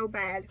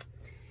bad,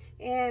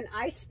 and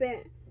I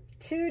spent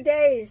 2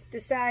 days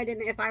deciding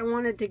if I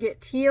wanted to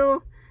get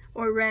teal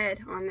or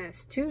red on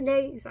this. 2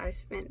 days I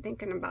spent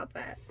thinking about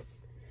that,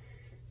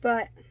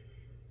 but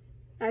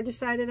I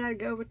decided I'd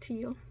go with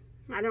teal.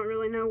 I don't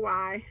really know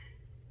why,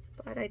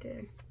 but I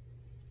did.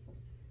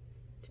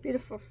 It's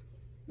beautiful.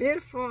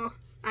 Beautiful.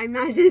 I'm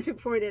not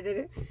disappointed in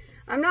it.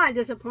 I'm not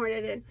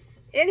disappointed in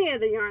any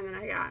of the yarn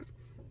that I got.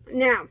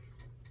 Now,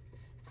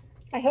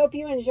 I hope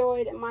you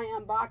enjoyed my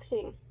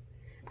unboxing.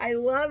 I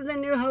love the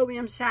new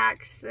Hobium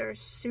sacks. They're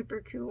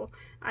super cool.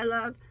 I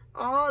love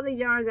all the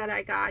yarn that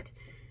I got.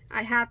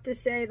 I have to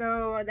say,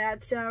 though,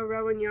 that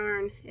Rowan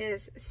yarn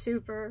is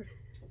super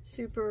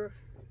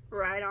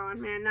right on,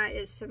 man. That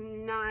is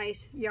some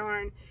nice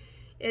yarn.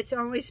 It's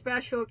only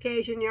special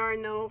occasion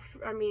yarn, though.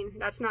 I mean,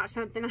 that's not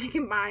something I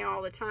can buy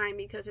all the time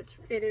because it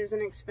is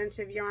an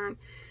expensive yarn.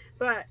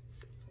 But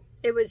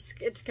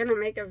it's gonna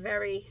make a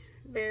very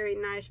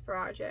nice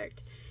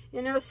project.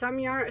 You know, some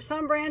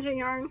brands of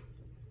yarn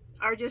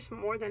are just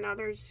more than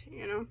others,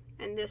 you know,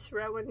 and this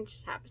Rowan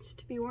just happens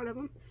to be one of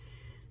them.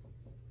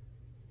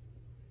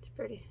 It's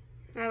pretty.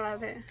 I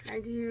love it. I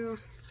do.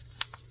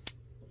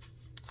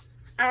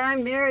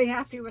 I'm very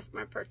happy with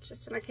my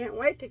purchase, and I can't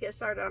wait to get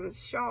started on the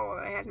shawl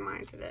that I had in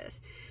mind for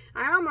this.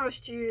 I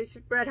almost used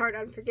Red Heart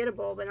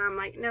Unforgettable, but I'm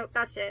like, nope,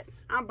 that's it.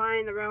 I'm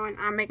buying the Rowan.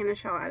 I'm making a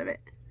shawl out of it.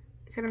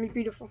 It's going to be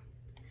beautiful.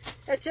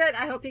 That's it.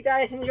 I hope you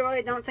guys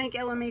enjoyed. Don't think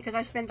ill of me because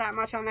I spent that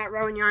much on that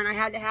Rowan yarn. I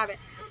had to have it.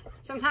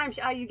 Sometimes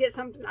I get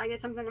something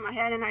in my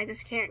head, and I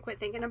just can't quit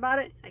thinking about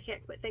it. I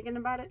can't quit thinking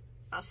about it.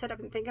 I'll sit up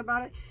and think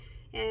about it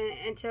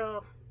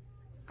until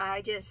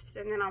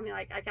and then I'll be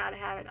like, I gotta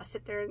have it. I'll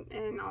sit there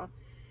and I'll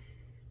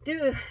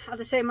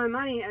just save my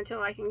money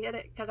until I can get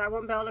it, because I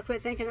won't be able to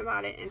quit thinking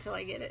about it until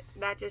I get it.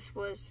 That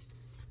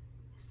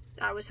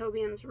was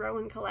Hobium's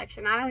Rowan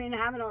collection. I don't even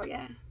have it all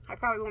yet. I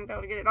probably won't be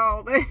able to get it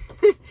all, but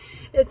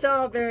it's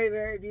all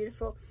very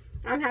beautiful.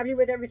 I'm happy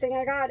with everything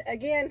I got.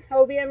 Again,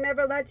 Hobium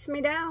never lets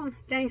me down.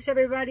 Thanks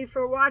everybody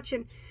for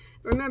watching.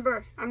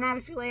 Remember, I'm not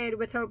affiliated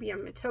with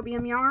Hobium. It's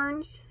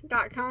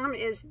hobiumyarns.com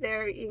is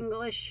their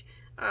English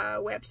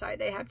website.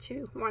 They have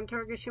two, one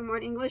Turkish and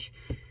one English.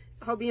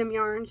 Hobium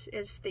Yarns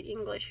is the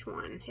English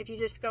one. If you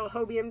just go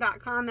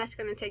hobium.com, that's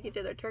going to take you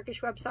to their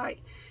Turkish website.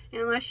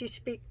 And unless you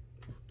speak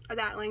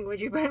that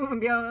language, you probably won't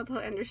be able to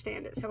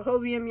understand it. So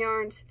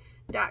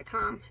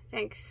hobiumyarns.com.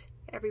 Thanks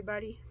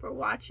everybody for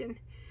watching.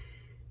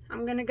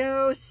 I'm going to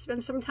go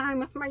spend some time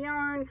with my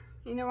yarn.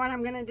 You know what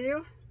I'm going to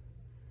do?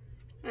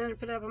 I'm going to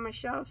put it up on my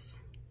shelves.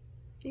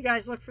 You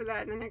guys look for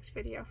that in the next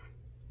video.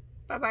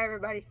 Bye-bye,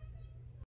 everybody.